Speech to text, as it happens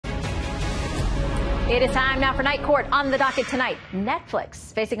It is time now for Night Court. On the docket tonight,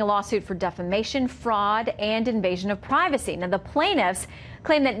 Netflix facing a lawsuit for defamation, fraud, and invasion of privacy. Now, the plaintiffs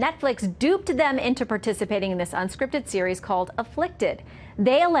claim that Netflix duped them into participating in this unscripted series called Afflicted.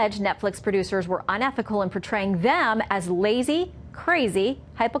 They allege Netflix producers were unethical in portraying them as lazy, crazy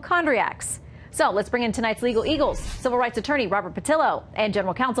hypochondriacs. So let's bring in tonight's legal eagles, civil rights attorney Robert Patillo and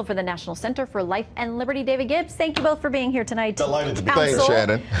general counsel for the National Center for Life and Liberty, David Gibbs. Thank you both for being here tonight. Delighted to be here. Thanks,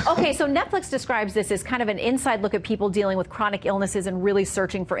 Shannon. Okay, so Netflix describes this as kind of an inside look at people dealing with chronic illnesses and really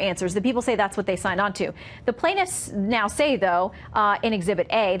searching for answers. The people say that's what they signed on to. The plaintiffs now say, though, in Exhibit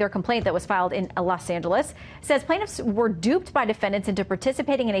A, their complaint that was filed in Los Angeles, says plaintiffs were duped by defendants into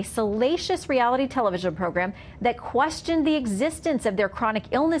participating in a salacious reality television program that questioned the existence of their chronic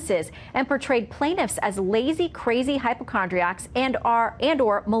illnesses and portrayed plaintiffs as lazy, crazy hypochondriacs and or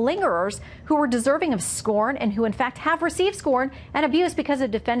malingerers who were deserving of scorn and who in fact have received scorn and abuse because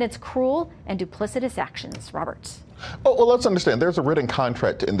of defendants' cruel and duplicitous actions. Robert. Well, let's understand, there's a written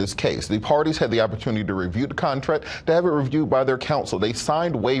contract in this case. The parties had the opportunity to review the contract, to have it reviewed by their counsel. They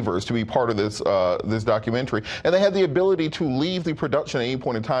signed waivers to be part of this this documentary, and they had the ability to leave the production at any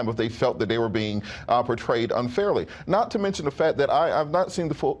point in time if they felt that they were being portrayed unfairly. Not to mention the fact that I've not seen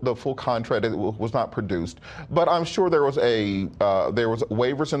the full contract. It was not produced, but I'm sure there was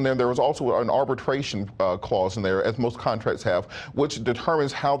waivers in there. There was also an arbitration clause in there, as most contracts have, which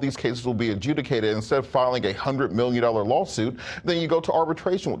determines how these cases will be adjudicated. Instead of filing $100 million lawsuit, then you go to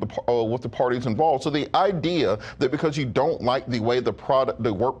arbitration with the parties involved. So the idea that because you don't like the way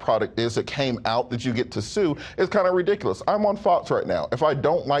the work product is that came out, that you get to sue is kind of ridiculous. I'm on Fox right now. If I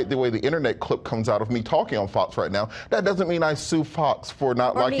don't like the way the internet clip comes out of me talking on Fox right now, that doesn't mean I sue Fox for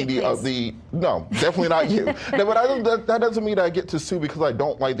not liking no, definitely not you. No, but that doesn't mean I get to sue because I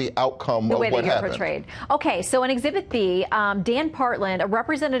don't like the outcome of what happened. Portrayed. Okay, so in Exhibit B, Dan Partland, a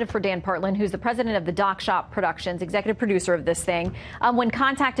representative for Dan Partland, who's the president of the Doc Shop Productions, executive producer of this thing, when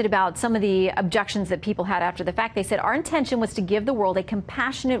contacted about some of the objections that people had after the fact, they said, our intention was to give the world a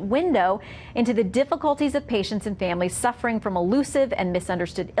compassionate window into the difficulties of patients and families suffering from elusive and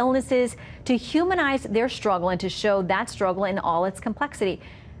misunderstood illnesses, to humanize their struggle and to show that struggle in all its complexity.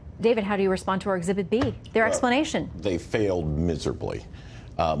 David, how do you respond to our Exhibit B, their explanation? They failed miserably.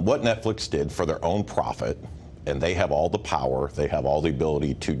 What Netflix did for their own profit, and they have all the power, they have all the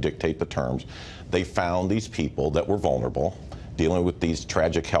ability to dictate the terms. They found these people that were vulnerable, dealing with these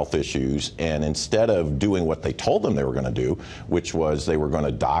tragic health issues, and instead of doing what they told them they were going to do, which was they were going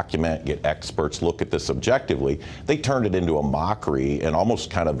to document, get experts, look at this objectively, they turned it into a mockery and almost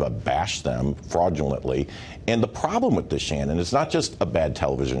kind of bashed them fraudulently. And the problem with this, Shannon, is not just a bad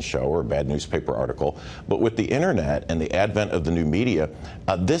television show or a bad newspaper article, but with the internet and the advent of the new media,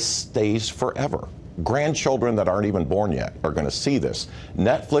 this stays forever. Grandchildren that aren't even born yet are going to see this.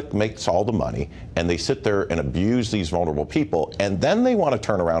 Netflix makes all the money, and they sit there and abuse these vulnerable people, and then they want to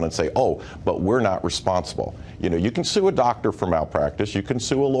turn around and say, oh, but we're not responsible. You know, you can sue a doctor for malpractice, you can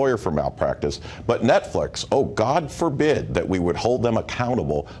sue a lawyer for malpractice, but Netflix, oh, God forbid that we would hold them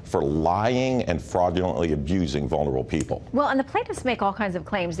accountable for lying and fraudulently abusing vulnerable people. Well, and the plaintiffs make all kinds of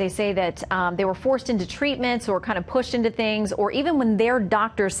claims. They say that they were forced into treatments or kind of pushed into things, or even when their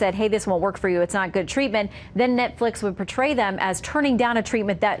doctor said, hey, this won't work for you, it's not good treatment, then Netflix would portray them as turning down a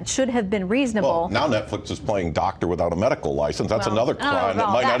treatment that should have been reasonable. Well, now Netflix is playing doctor without a medical license. That's another crime that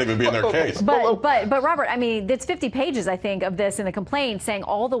might not even be in their case. But Robert, I mean, it's 50 pages, I think, of this in the complaint, saying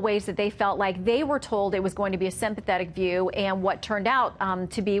all the ways that they felt like they were told it was going to be a sympathetic view, and what turned out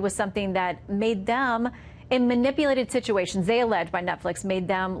to be was something that made them, in manipulated situations, they allege by Netflix, made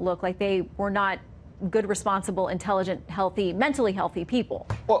them look like they were not good, responsible, intelligent, healthy, mentally healthy people.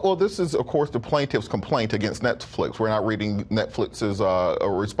 Well, this is, of course, the plaintiff's complaint against Netflix. We're not reading Netflix's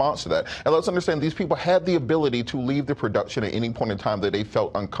response to that. And let's understand, these people had the ability to leave the production at any point in time that they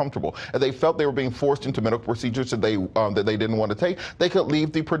felt uncomfortable. If they felt they were being forced into medical procedures that they didn't want to take, they could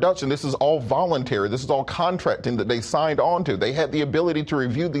leave the production. This is all voluntary. This is all contracting that they signed on to. They had the ability to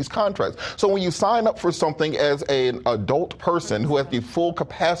review these contracts. So when you sign up for something as an adult person who has the full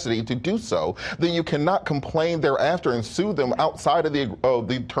capacity to do so, then you cannot complain thereafter and sue them outside of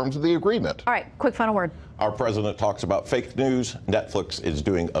the terms of the agreement. All right, quick final word. Our president talks about fake news. Netflix is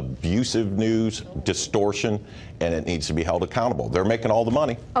doing abusive news, distortion, and it needs to be held accountable. They're making all the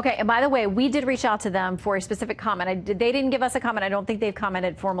money. Okay, and by the way, we did reach out to them for a specific comment. They didn't give us a comment. I don't think they've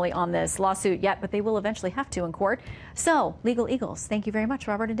commented formally on this lawsuit yet, but they will eventually have to in court. So, Legal Eagles, thank you very much,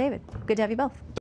 Robert and David. Good to have you both.